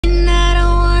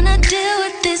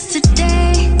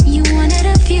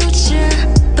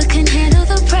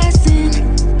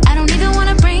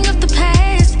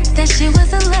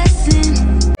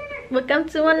welcome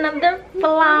to another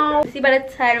vlog. See by the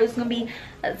title, it's gonna be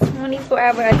a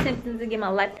 24-hour attempting to get my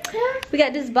life. We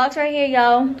got this box right here,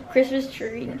 y'all, Christmas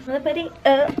tree. I'm gonna put it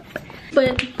up,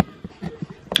 but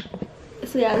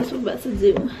so yeah, this is what we're about to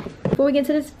do. Before we get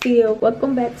into this video,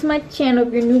 welcome back to my channel.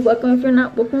 If you're new, welcome. If you're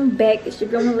not, welcome back. It's your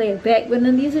girl Malaya back with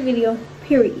another video,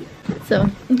 period. So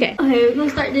okay, we're gonna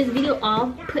start this video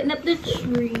off putting up the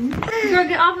tree. Girl,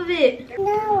 get off of it.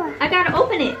 No, I gotta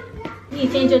open it. You need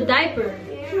to change your diaper.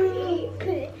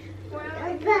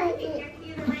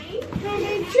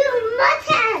 too much.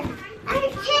 I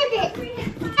did it.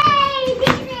 I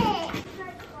did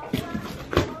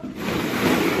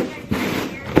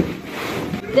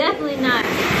it. Definitely not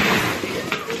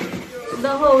the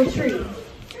whole tree.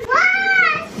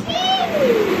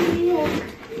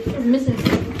 It's missing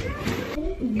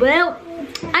something. Well,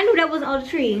 I knew that wasn't all the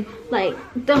tree. Like,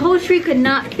 the whole tree could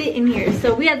not fit in here,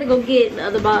 so we have to go get the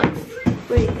other box.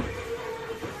 Wait.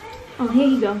 Oh, here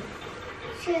you go.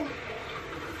 Sure.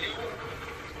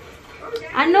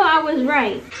 I know I was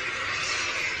right.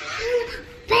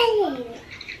 Bang.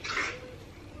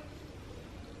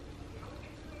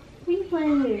 What are you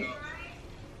playing with?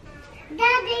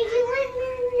 Daddy, you want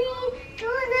me to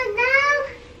the now?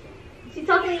 She's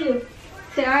talking to you.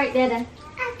 Say, alright, Dada.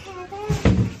 Okay.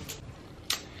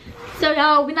 So,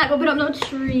 y'all, we're not gonna put up no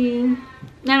tree.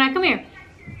 Nana, come here.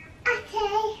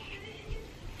 Okay.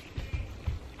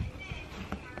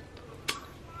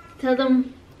 Tell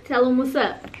them what's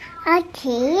up.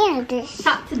 Okay, this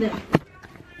Talk to them.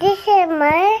 is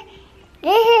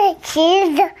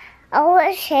cheese.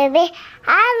 Oh, Chevy.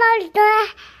 I love this.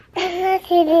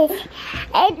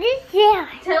 And this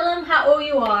is Tell them how old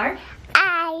you are.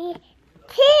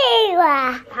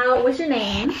 What's your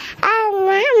name?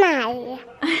 Mama.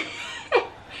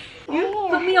 You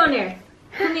put me on there.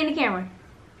 Put me in the camera.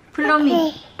 Put it on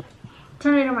me.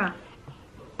 Turn it around.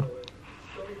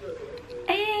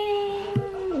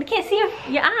 And we can't see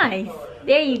your eyes.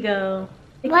 There you go.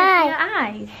 We can't see your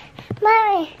eyes.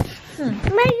 Mommy. Hmm.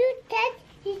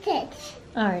 You touch.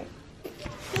 Alright.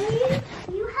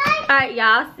 You hide. Alright, y'all.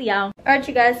 I'll see y'all. Alright,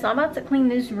 you guys. So I'm about to clean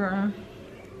this room.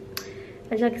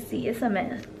 As y'all can see, it's a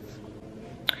mess.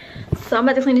 So I'm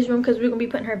about to clean this room because we're going to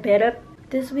be putting her bed up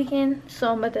this weekend.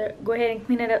 So I'm about to go ahead and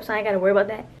clean it up so I ain't got to worry about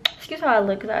that. Excuse how I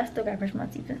look because I still got to brush my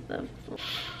teeth and stuff. So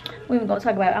we ain't going to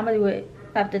talk about it. I'm going to do it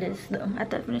after this though.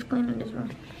 After I finish cleaning this room.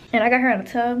 And I got her in a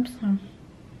tub. So I'm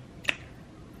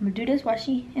going to do this while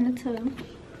she in the tub.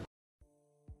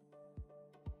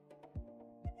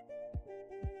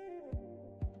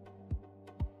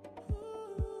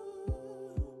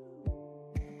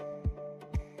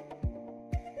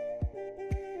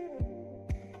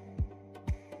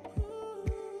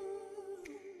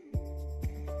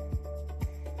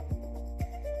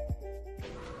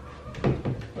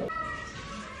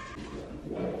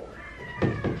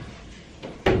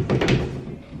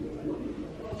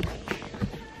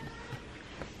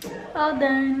 All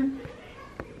done.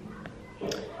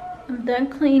 I'm done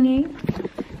cleaning.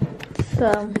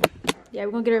 So yeah,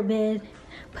 we're gonna get her bed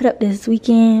put up this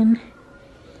weekend.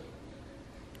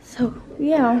 So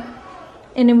yeah,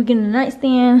 and then we get a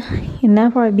nightstand, and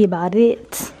that'll probably be about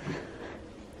it.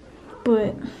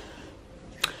 But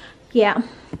yeah,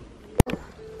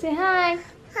 say hi.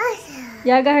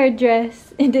 Y'all got her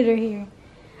dressed and did her hair.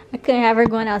 I couldn't have her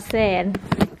going outside.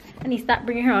 I need to stop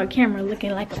bringing her on camera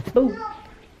looking like a fool.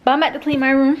 But I'm about to clean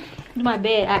my room, my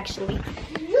bed actually.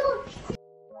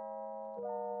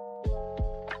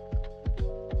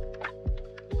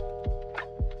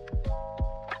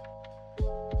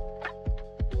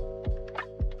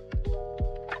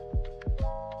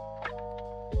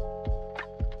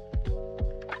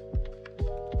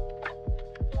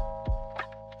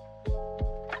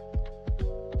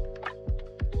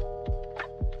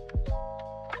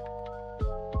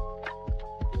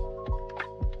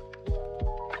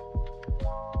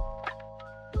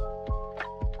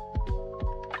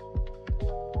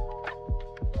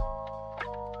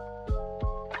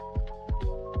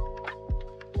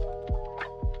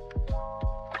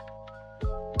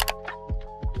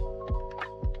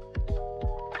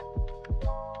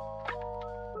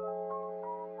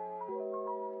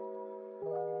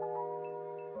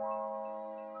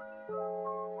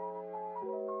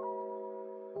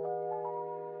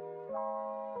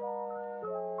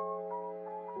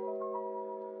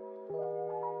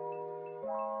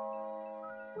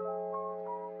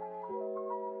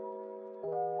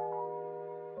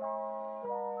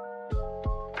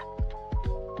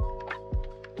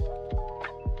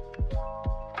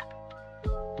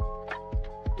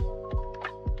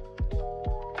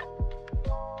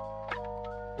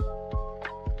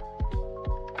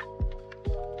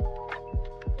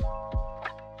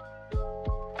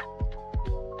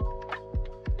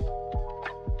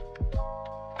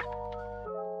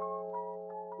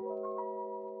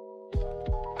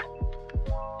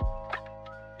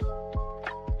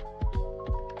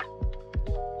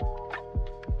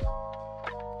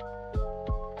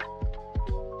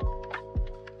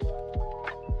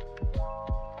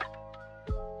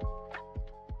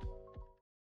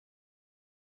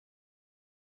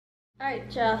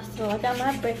 Alright, y'all, so I got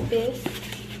my breakfast.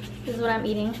 This is what I'm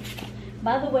eating.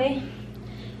 By the way,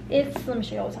 let me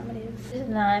show you what time it is. It's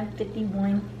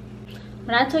 9:51.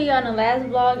 When I told y'all in the last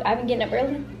vlog, I've been getting up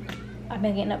early. I've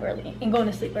been getting up early and going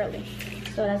to sleep early.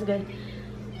 So that's good.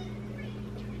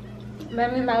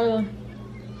 Remember my little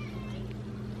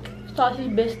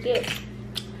sausage biscuit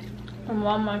from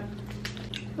Walmart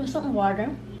with some water.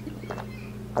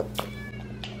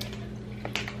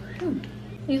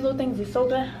 These little things are so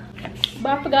good.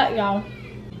 But I forgot, y'all.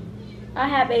 I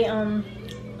have a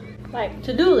like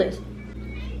to-do list.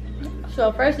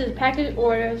 So first is package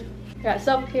orders. Got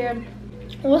self-care.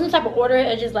 It wasn't type of order,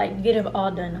 it's just like get it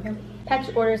all done. Okay?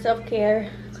 Package order,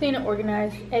 self-care, clean and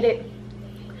organize, edit,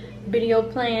 video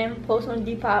plan, post on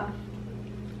Depop,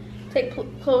 take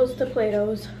clothes to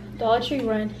Plato's, Dollar Tree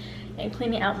run, and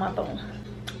cleaning out my phone.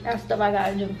 That's stuff I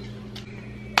gotta do.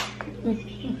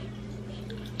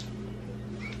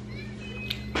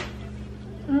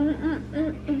 I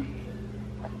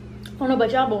don't know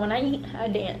about y'all, but when I eat, I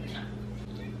dance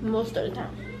most of the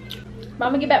time. But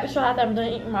I'm gonna get back to show after I'm done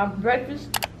eating my breakfast.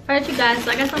 Alright, you guys, so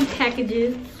I got some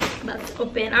packages about to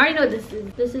open. I already know what this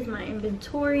is. This is my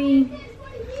inventory.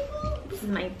 This is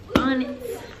my bonnets.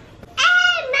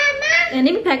 Hey, Mama! And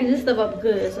they be packaging this stuff up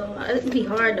good, so it'd be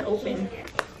hard to open.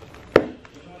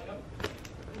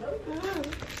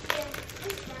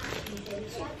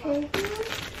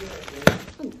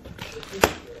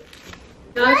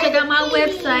 Y'all check out my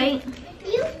website.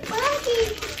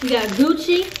 We got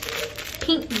Gucci,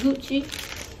 pink Gucci.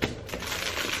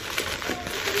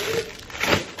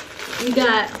 We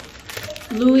got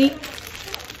Louis,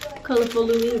 colorful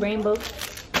Louis, rainbow.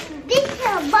 This is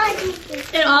a body.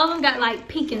 And all of them got like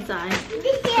pink inside.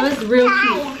 This So is it's real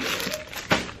fire.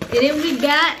 cute. And then we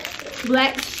got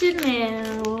Black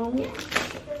Chanel.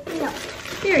 No.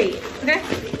 Period. Okay?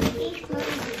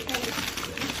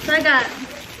 So I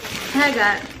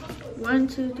got 1,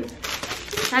 2, 3.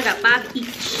 I got 5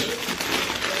 each.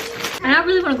 And I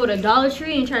really want to go to Dollar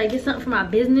Tree and try to get something for my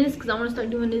business because I want to start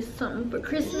doing this something for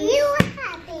Christmas. You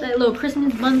happy? Like little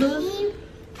Christmas bundles.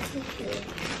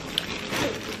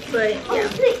 But yeah.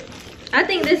 I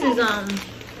think this is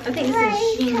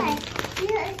Shein.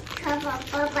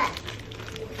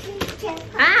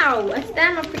 Ow! I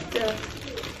stabbed my picture.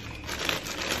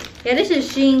 Yeah, this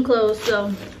is Shein clothes,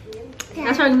 so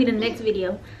that's probably gonna be the next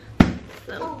video.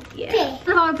 So yeah, I don't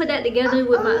know how I put that together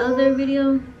with my other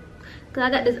video, cause I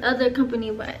got this other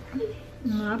company, but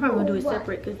I'm probably gonna do it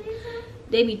separate, cause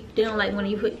they don't like when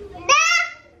you put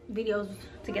videos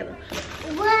together.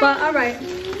 But all right,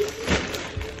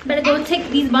 better go take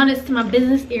these bonnets to my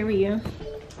business area.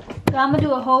 So I'm gonna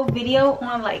do a whole video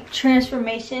on like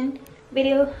transformation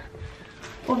video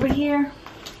over here,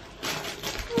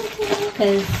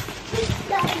 cause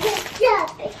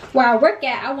where I work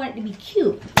at, I want it to be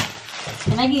cute.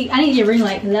 And I need your ring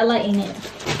light because that light ain't it.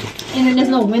 And then there's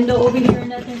no window over here or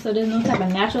nothing, so there's no type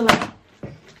of natural light.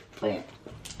 But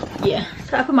yeah,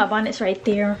 so I put my bonnets right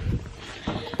there.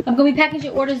 I'm gonna be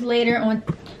packaging orders later on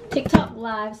TikTok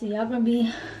live, so y'all gonna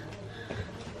be,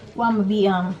 well, I'm gonna be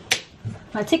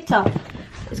my TikTok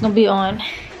is gonna be on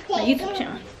my YouTube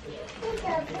channel.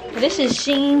 But this is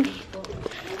Shein.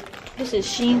 This is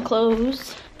Shein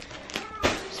clothes.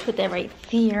 Just put that right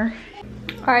there.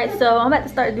 All right, so I'm about to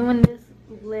start doing this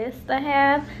list I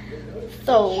have.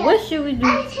 So what should we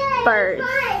do first?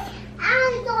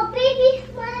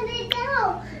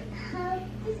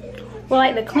 Well,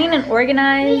 like the clean and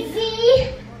organize,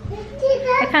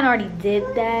 I kind of already did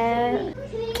that,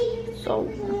 so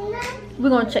we're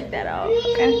gonna check that out.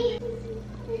 Okay,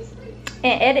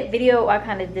 and edit video, I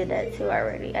kind of did that too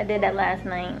already. I did that last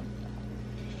night.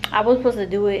 I was supposed to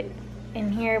do it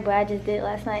in here, but I just did it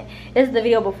last night. This is the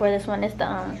video before this one. It's the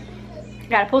I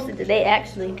gotta post it today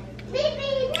actually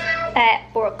at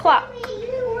 4 o'clock.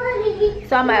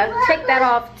 So I'm gonna check that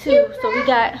off too. So we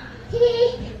got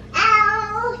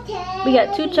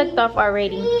 2 checked off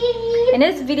already, and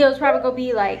this video is probably gonna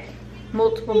be like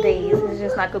multiple days. It's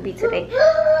just not gonna be today.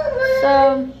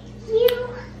 So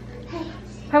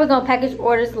probably gonna package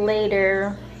orders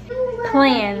later.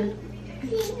 Plan.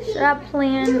 Should I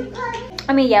plan?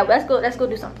 I mean, yeah, let's go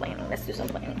do some planning. Let's do some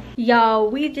planning. Y'all,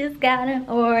 we just got an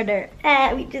order.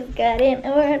 We just got an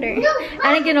order.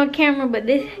 I didn't get on camera, but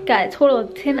this got a total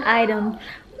of 10 items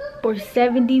for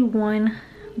 $71,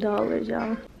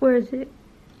 y'all. Where is it?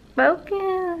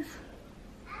 Focus.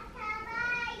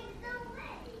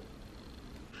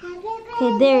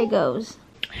 Okay, there it goes.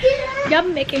 Y'all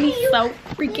making me so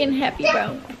freaking happy,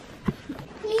 bro.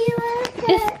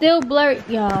 It's still blurred,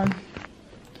 y'all.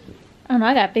 I don't know,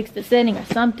 I gotta fix the setting or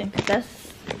something, because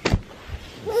that's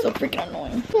So freaking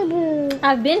annoying.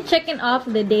 I've been checking off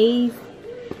the days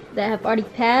that have already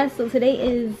passed. So today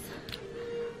is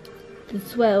the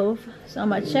 12th. So I'm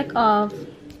gonna check off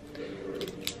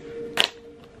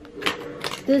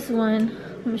this one.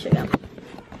 Let me show you.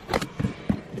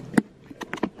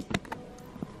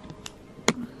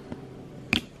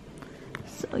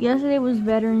 So yesterday was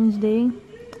Veterans Day.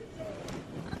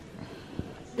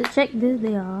 To check this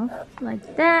day off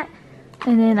like that.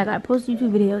 And then I gotta post a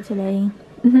YouTube video today.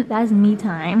 That's me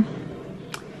time.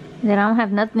 Then I don't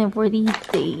have nothing for these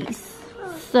days.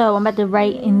 So I'm about to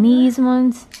write in these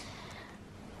ones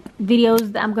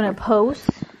videos that I'm gonna post.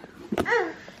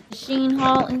 Machine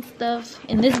haul and stuff.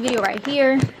 And this video right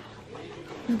here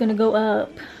is gonna go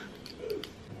up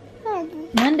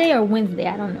Monday or Wednesday,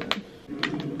 I don't know.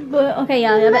 But okay,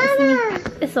 y'all about to see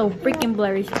me. It's so freaking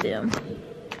blurry still.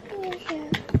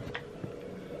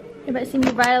 You about to see me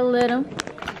write a little.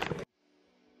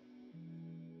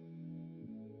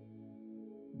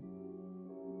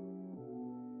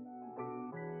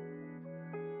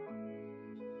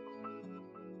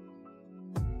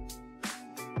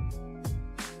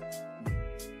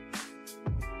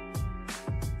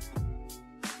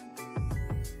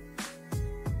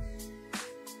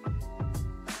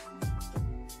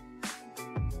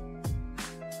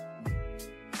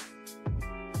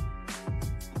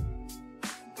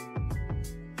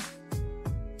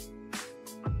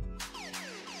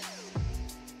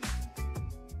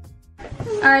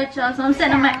 Alright y'all, so I'm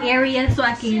setting up my area so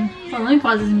I can, hold on, let me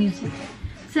pause this music.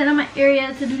 Set up my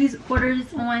area to do these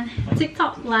orders on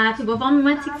TikTok live. So go follow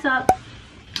me on my TikTok.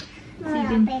 So you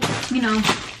can, you know,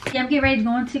 yeah, I'm getting ready to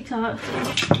go on TikTok.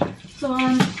 So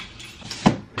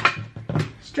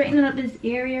straightening up this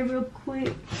area real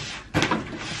quick.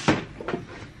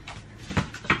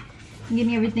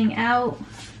 Getting everything out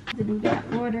to do that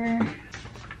order.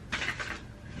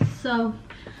 So,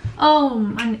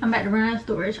 I'm about to run out of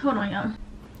storage. Hold on, y'all.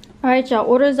 Alright, y'all,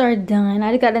 orders are done.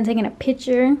 I just got done taking a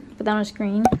picture. Put that on the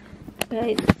screen.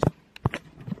 Guys.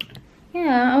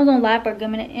 Yeah, I was on live for a good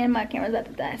minute and my camera's about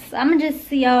to die. So I'm gonna just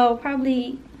see y'all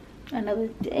probably another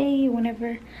day,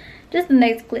 whenever. Just the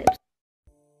next clips.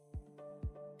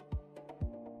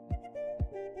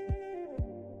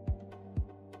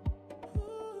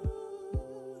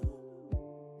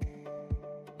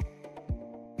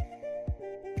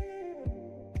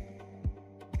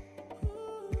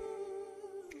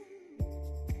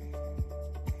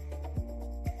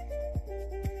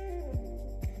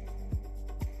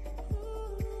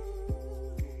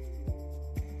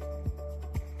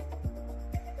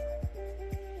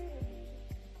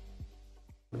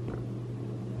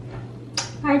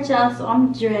 Alright y'all, so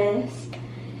I'm dressed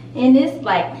and it's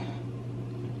like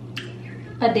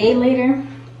a day later,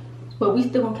 but we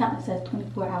still gonna count this as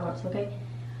 24 hours, okay?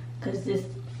 Because this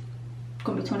is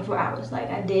gonna be 24 hours. Like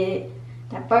I did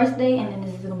that first day and then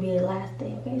this is gonna be the last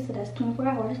day, okay? So that's 24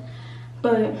 hours.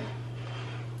 But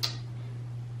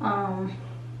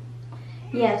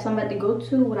yeah, so I'm about to go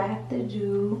to what I have to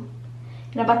do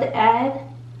and I'm about to add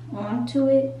onto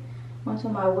it, onto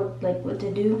my what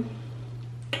to do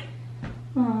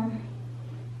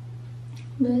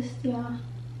list, y'all.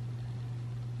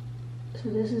 So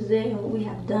this is it and what we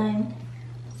have done.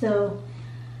 So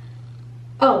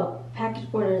package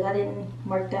orders, I didn't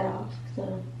mark that off,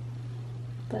 so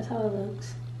that's how it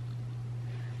looks.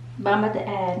 But I'm about to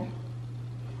add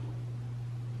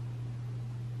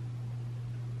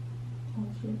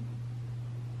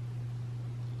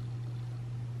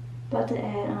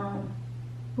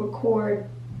record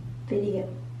video.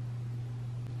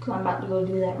 So I'm about to go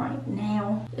do that right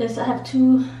now. Yes, I have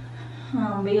two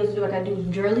videos to do. I gotta do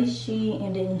Jurley She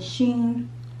and then Sheen.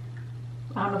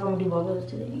 I don't know if I'm gonna do both of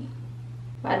those today,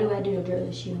 but I do the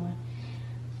Jurley She one.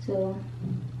 So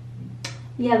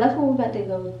yeah, that's what we're about to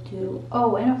go do.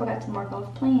 Oh, and I forgot to mark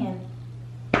off plan.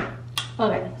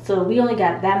 Okay, so we only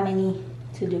got that many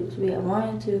to do. So we got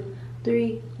 1, 2,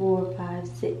 3, 4, 5,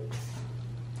 6.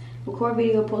 Record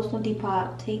video, post on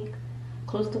Depop, take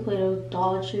close to Play-Doh,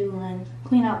 Dollar Tree run,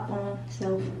 clean out on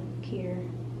self-care,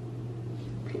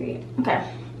 period. Okay,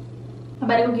 I'm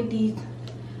about to go get these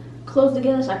clothes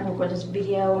together so I can record this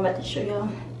video. I'm about to show y'all.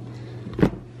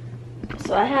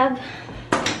 So I have,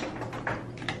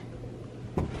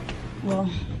 well,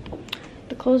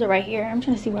 the clothes are right here. I'm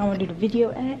trying to see where I want to do the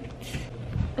video at.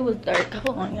 It was dark.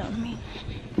 Hold on, y'all. Let me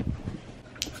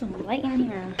put some light in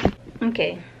here.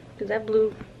 Okay, because that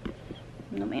blue,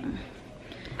 no ma'am.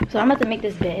 So I'm about to make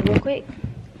this bed real quick.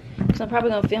 So I'm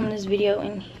probably gonna film this video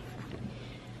and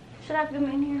should I film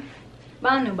it in here?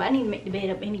 But I don't know, but I need to make the bed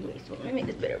up anyway. So let me make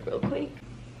this bed up real quick.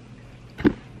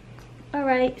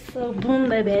 Alright, so boom,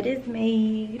 the bed is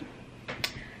made.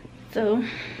 So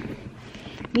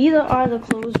these are the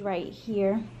clothes right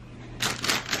here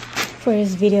for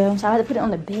this video. So I have to put it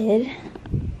on the bed.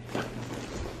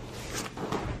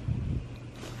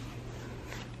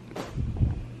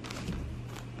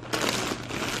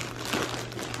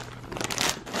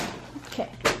 Okay.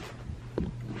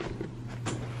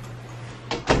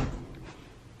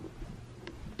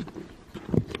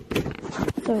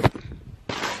 So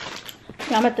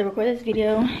yeah, I'm about to record this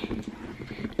video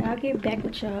and I'll get back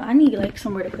with y'all. I need like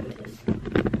somewhere to put this.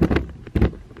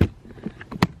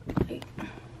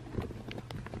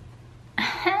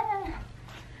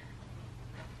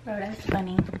 Bro, that's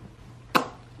funny.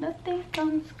 Nothing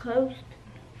comes close.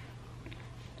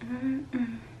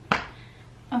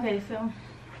 Okay, so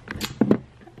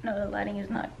no, the lighting is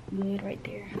not good right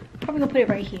there. Probably gonna put it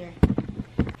right here.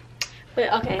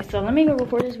 But okay, so let me go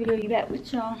record this video. You back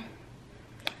with y'all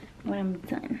when I'm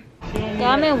done.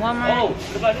 Yeah, I'm in Walmart. Oh,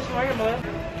 what about this one right here, man?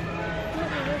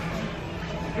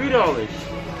 $3.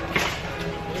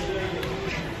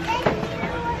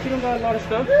 You don't got a lot of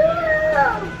stuff.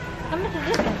 How much is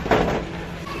this one?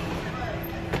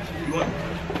 You want?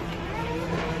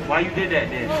 Why you did that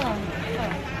then? Hold on.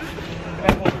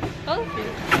 Oh,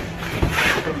 shoot.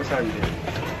 How much time you did?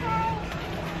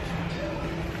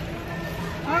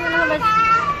 I don't know how much.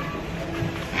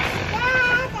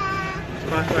 So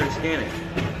I started scanning.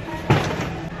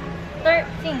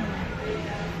 13.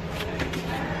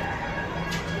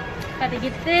 Got to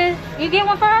get this. You get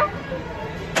one for her?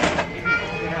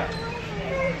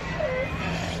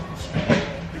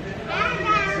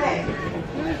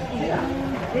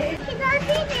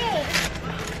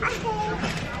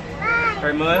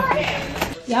 Right, Mud?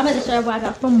 Yeah, I'm about to show you what I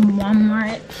got from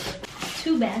Walmart.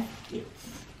 2 baskets.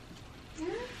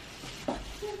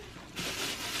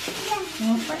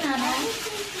 One for Nana.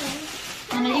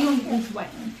 And then you're going to get this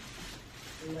white one.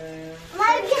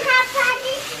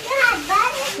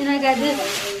 Then I got this.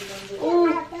 Oh,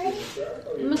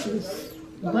 it must be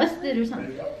busted or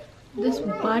something. This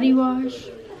body wash.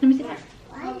 Let me see.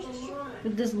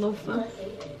 With this loafer.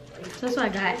 So that's what I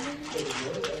got.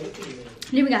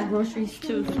 Then we got groceries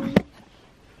too.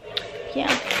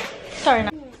 Yeah. Sorry.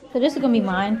 So this is gonna be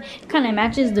mine. It kind of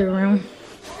matches the room.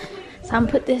 So I'm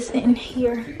gonna put this in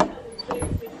here.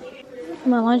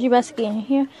 My laundry basket in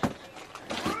here.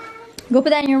 Go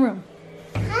put that in your room.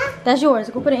 That's yours.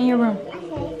 Go put it in your room.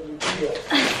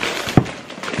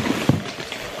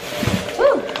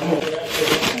 Woo.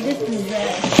 This is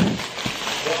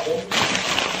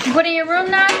you put it in your room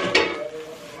now?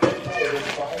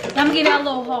 I'm gonna give y'all a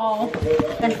little haul.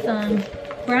 That's some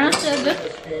brown sugar,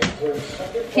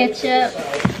 ketchup,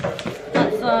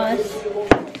 hot sauce,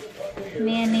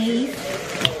 mayonnaise.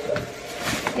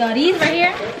 Y'all, these right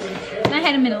here, I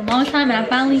had them in a long time and I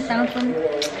finally found some.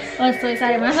 I was so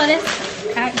excited when I saw this.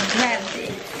 I grabbed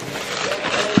it.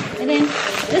 And then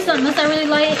this one, I really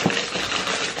like.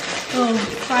 Oh,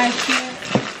 fried chips,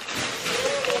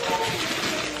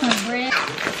 some bread,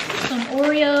 some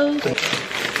Oreos,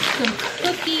 some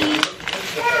cookies,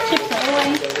 Chips Ahoy.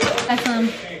 Got some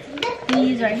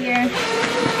these right here.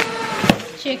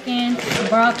 Chicken,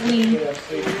 broccoli.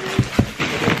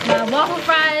 Waffle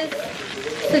fries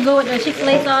to go with the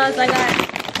Chick-fil-A sauce. I got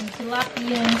some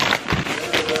tilapia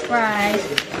fries.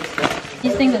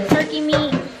 These things are turkey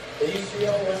meat.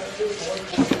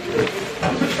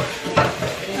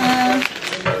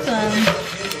 Some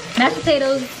mashed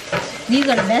potatoes. These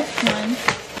are the best ones.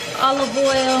 Olive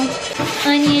oil,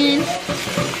 onion,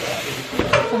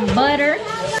 some butter.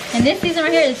 And this season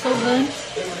right here is so good.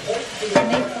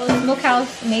 Maple,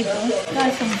 smokehouse maple.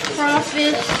 Got some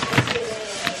crawfish,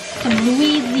 some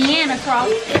Louisiana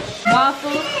crawfish,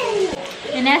 waffles,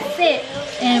 and that's it.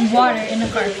 And water in the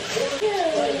car.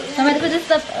 So I'm about to put this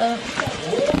stuff up.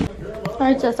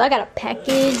 Alright, so I got a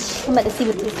package. I'm about to see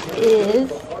what this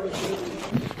is.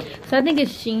 So I think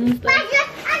it's Sheen stuff.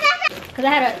 Because I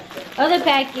had a other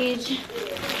package.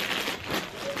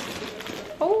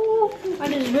 Oh, I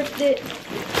just ripped it.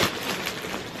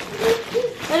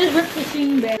 I just ripped the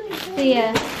Sheen bag. So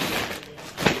yeah,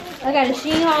 I got a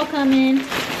Sheen haul coming.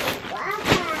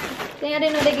 Dang, I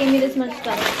didn't know they gave me this much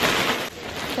stuff.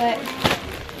 But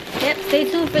yep, stay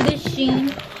tuned for this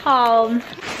Sheen haul.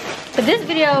 But this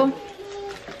video,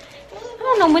 I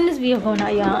don't know when this video going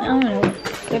out, y'all. I don't know.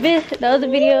 If it's the other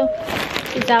video,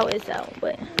 it's out,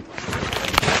 but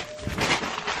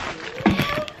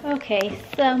okay,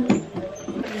 so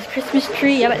this Christmas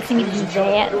tree, y'all about to see me do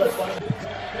that.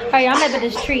 Alright, y'all, I'm about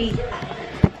this tree.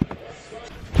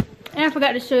 And I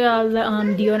forgot to show y'all the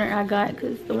deodorant I got,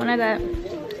 because the one I got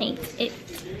ain't it.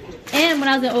 And when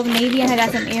I was in Old Navy, I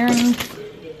got some earrings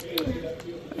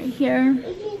right here.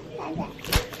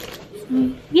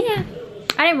 Yeah.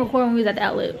 I didn't record when we was at the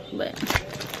outlet, but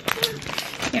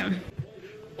yeah.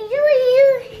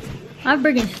 My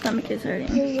freaking stomach is hurting.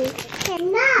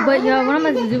 But y'all, what I'm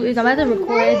about to do is I'm about to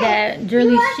record that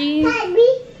Jerly She. I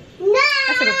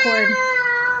should record.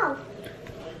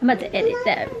 I'm about to edit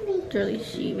that Jerly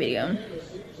She video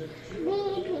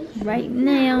right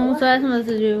now. So that's what I'm about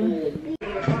to do.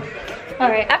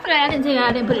 Alright, after that, I didn't tell you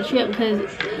I didn't put a tree up because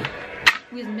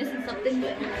we was missing something,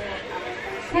 but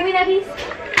hand me that piece.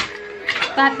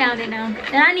 But I found it now.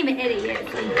 And I didn't even edit yet,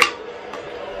 so.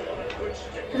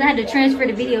 Because I had to transfer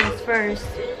the videos first.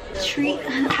 Tree. Wait, do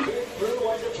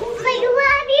I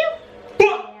have you?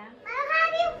 Yeah. I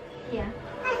have you? Yeah.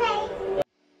 Okay.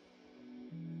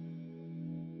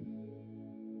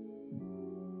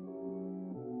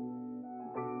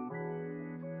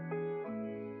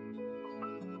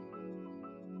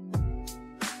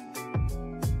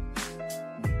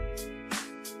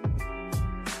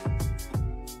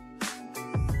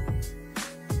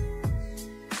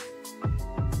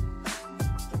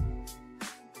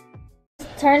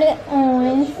 Turn it on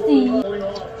and see.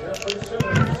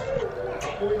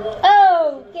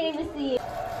 Oh, can't even see it.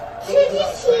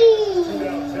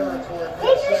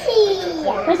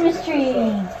 Christmas tree.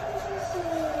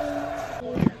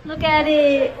 Look at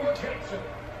it.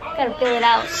 Gotta fill it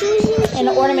out. And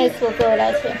the ornaments will fill it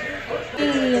out too.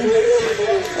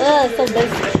 Ugh, it's so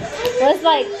basic. Well, it's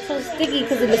like so sticky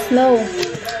because of the snow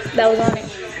that was on it.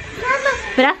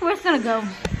 But that's where it's gonna go.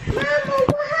 Mama,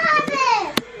 what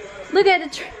happened? Look at the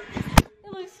tree.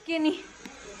 It looks skinny.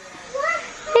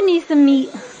 It needs some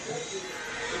meat.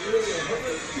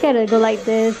 Gotta go like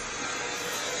this.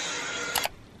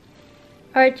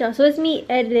 Alright y'all, so it's me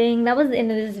editing. That was the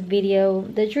end of this video.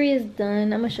 The tree is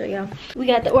done. I'm gonna show y'all. We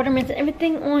got the ornaments and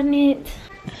everything on it.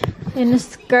 And the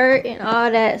skirt and all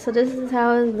that. So this is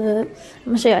how it looks. I'm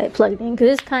gonna show y'all it plugged in because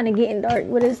it's kind of getting dark,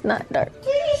 but it's not dark.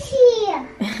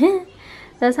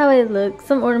 That's how it looks.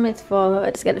 Some ornaments fall.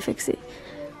 I just gotta fix it.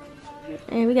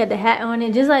 And we got the hat on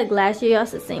it, just like last year.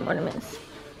 Also the same ornaments.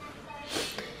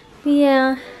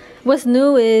 Yeah. What's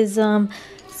new is some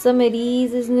of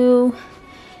these is new.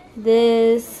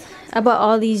 This, I bought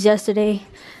all these yesterday.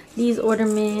 These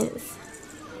ornaments.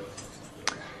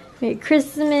 Merry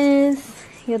Christmas.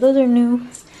 Yeah, those are new.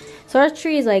 So our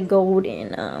tree is like gold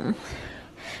and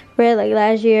red like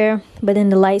last year, but then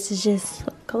the lights is just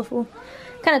colorful.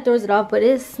 Kind of throws it off, but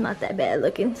it's not that bad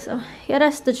looking. So yeah,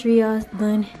 that's the tree all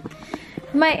done.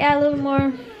 Might add a little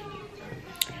more,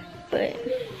 but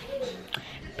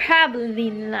probably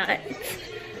not.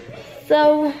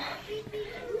 So,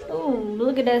 oh,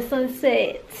 look at that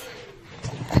sunset.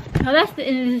 Now that's the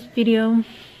end of this video.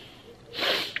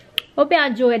 Hope y'all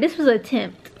enjoyed. This was an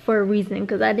attempt for a reason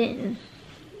because I didn't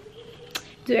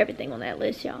do everything on that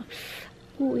list, y'all.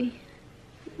 Ooh,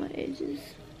 my edges.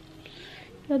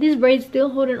 Yo, these braids still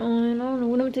holding on. I don't know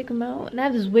when I'm gonna take them out. And I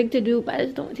have this wig to do, but I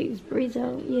just don't want to take these braids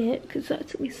out yet because that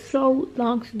took me so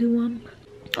long to do them.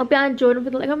 Hope y'all enjoyed them.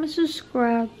 Like, I'm gonna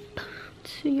subscribe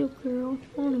to your girl.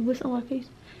 I don't know what's on my face.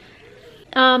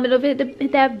 It'll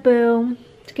hit that bell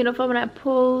to get notified when I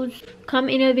post.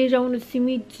 Comment any of these y'all want to see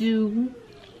me do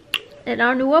at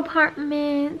our new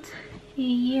apartment.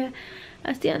 Yeah,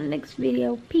 I'll see you on the next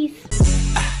video. Peace.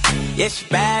 Yeah, she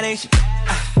bad, ain't she?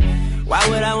 Why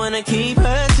would I wanna keep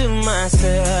her to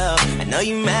myself? I know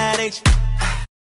you mad, ain't you?